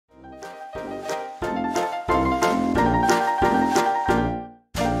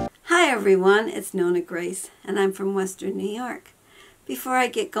everyone, it's NonnaGrace, and I'm from Western New York. Before I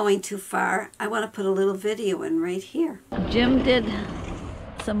get going too far, I want to put a little video in right here. Jim did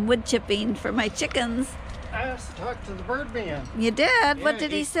some wood chipping for my chickens. I asked to talk to the bird man. You did? Yeah, what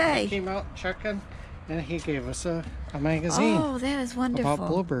did he say? He came out checking, and he gave us a magazine. Oh, that is wonderful. About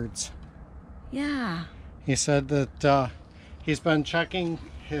bluebirds. Yeah. He said that he's been checking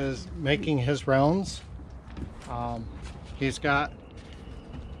making his rounds. He's got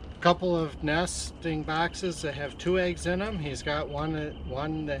a couple of nesting boxes that have 2 eggs in them. He's got one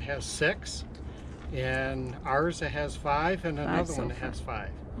that has 6, and ours that has 5, and another one that has 5.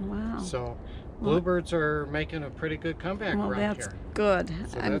 Wow. So bluebirds are making a pretty good comeback around here. Well, that's good.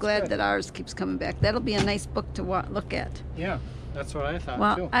 So I'm glad that ours keeps coming back. That'll be a nice book to look at. Yeah, that's what I thought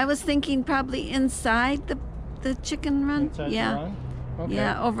too. Well, I was thinking probably inside the chicken run. Inside yeah. the run? Okay.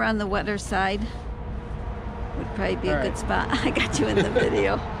 Yeah, over on the wetter side would probably be a good spot. I got you in the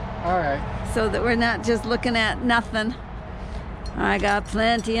video. All right. So that we're not just looking at nothing. I got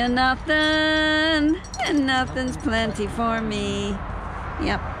plenty of nothing, and nothing's plenty for me.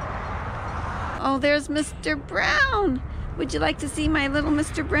 Yep. Oh, there's Mr. Brown. Would you like to see my little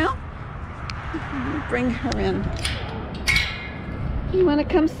Mr. Brown? Bring her in. You want to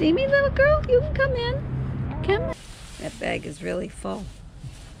come see me, little girl? You can come in. Come. That bag is really full.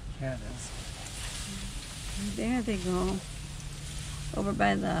 Yeah, it is. There they go. Over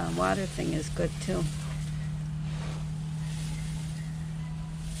by the water thing is good too.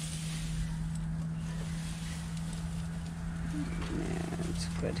 That's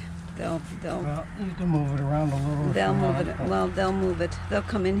good. Well, you can move it around a little. They'll move it. Well, they'll move it. They'll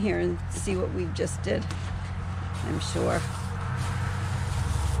come in here and see what we just did. I'm sure.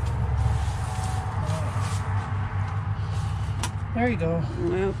 There you go.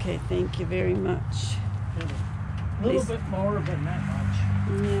 Okay, thank you very much. A little bit more, but not much.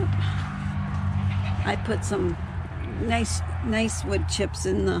 Yeah. I put some nice wood chips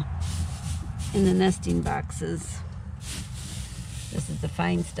in the nesting boxes. This is the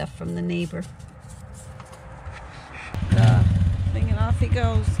fine stuff from the neighbor. Thing, and off he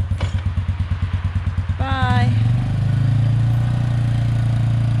goes. Bye.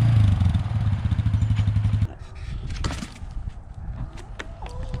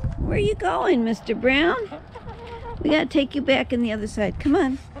 Where are you going, Mr. Brown? We gotta take you back in the other side. Come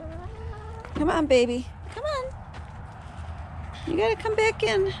on. Come on, baby. Come on. You gotta come back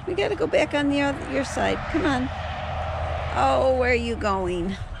in. We gotta go back on your side. Come on. Oh, where are you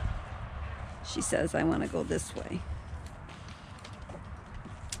going? She says, I want to go this way.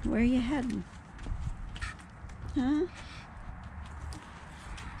 Where are you heading? Huh?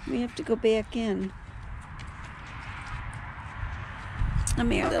 We have to go back in.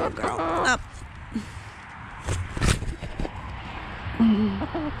 Come here, little girl. Up.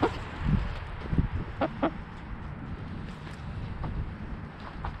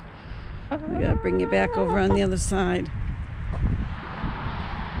 We gotta bring you back over on the other side.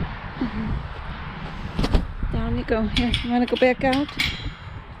 Down you go. Here, you want to go back out?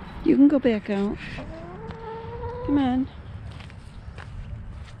 You can go back out. Come on.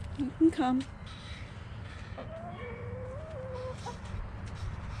 You can come.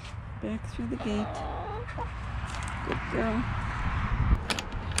 Back through the gate. Good girl.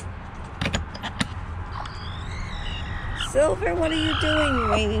 Silver, what are you doing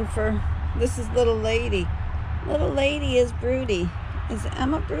waiting for? This is little lady. Little lady is broody. Is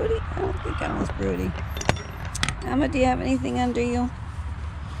Emma broody? I don't think Emma's broody. Emma, do you have anything under you?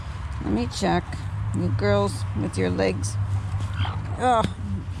 Let me check. You girls with your legs. Oh,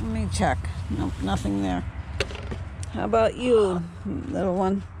 let me check. Nope, nothing there. How about you, little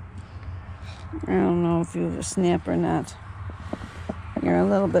one? I don't know if you have a snap or not. You're a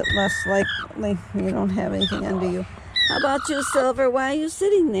little bit less likely. You don't have anything under you. How about you, Silver? Why are you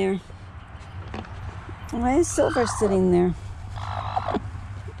sitting there? Why is Silver sitting there?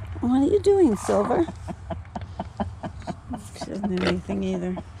 What are you doing, Silver? She doesn't have anything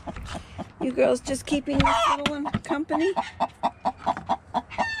either. You girls just keeping this little one company?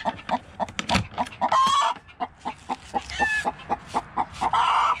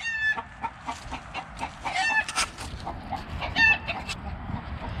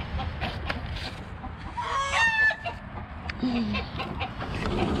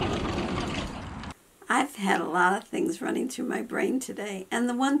 I've had a lot of things running through my brain today, and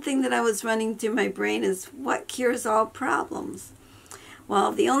the one thing that I was running through my brain is what cures all problems?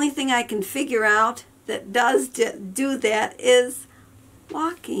 Well, the only thing I can figure out that does do that is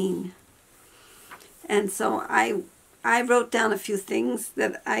walking. And so I I wrote down a few things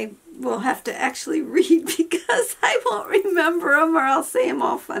that I will have to actually read because I won't remember them, or I'll say them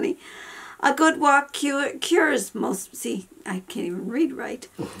all funny. A good walk cures most... See, I can't even read right.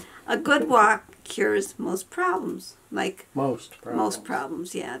 A good walk cures most problems. Like Most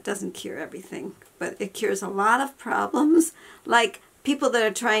problems, yeah. It doesn't cure everything, but it cures a lot of problems. Like people that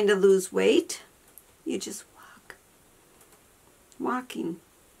are trying to lose weight, you just walk. Walking.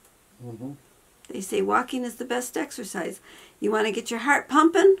 Mm-hmm. They say walking is the best exercise. You want to get your heart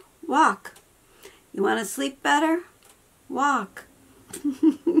pumping? Walk. You want to sleep better? Walk.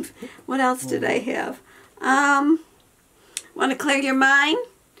 What else did I have? Want to clear your mind?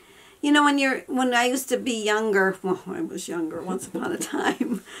 You know, when I used to be younger, well, I was younger once upon a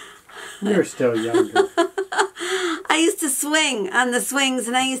time. You're still younger. I used to swing on the swings,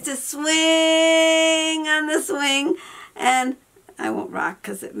 and I used to swing on the swing, and I won't rock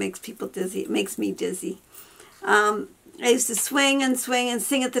because it makes people dizzy. It makes me dizzy. I used to swing and swing and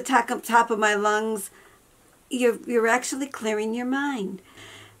sing at the top of my lungs. You're actually clearing your mind.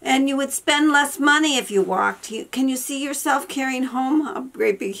 And you would spend less money if you walked. Can you see yourself carrying home a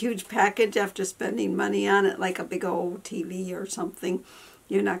great big huge package after spending money on it, like a big old TV or something?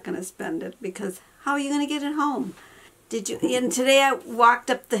 You're not going to spend it because how are you going to get it home? And today I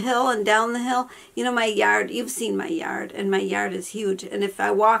walked up the hill and down the hill. You know, my yard, you've seen my yard, and my yard is huge. And if I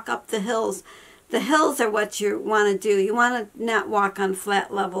walk up the hills are what you want to do. You want to not walk on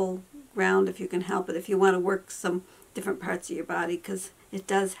flat level ground if you can help it, if you want to work some different parts of your body, because it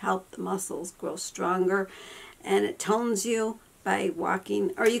does help the muscles grow stronger, and it tones you by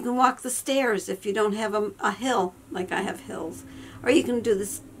walking. Or you can walk the stairs if you don't have a hill, like I have hills. Or you can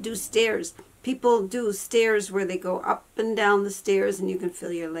do stairs. People do stairs where they go up and down the stairs, and you can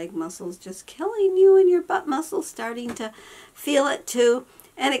feel your leg muscles just killing you, and your butt muscles starting to feel it too.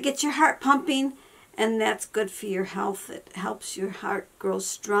 And it gets your heart pumping, and that's good for your health. It helps your heart grow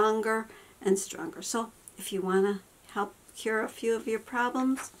stronger and stronger. So if you want to help cure a few of your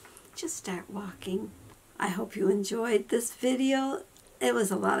problems, just start walking. I hope you enjoyed this video. It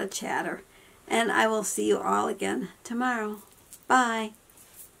was a lot of chatter, and I will see you all again tomorrow. Bye.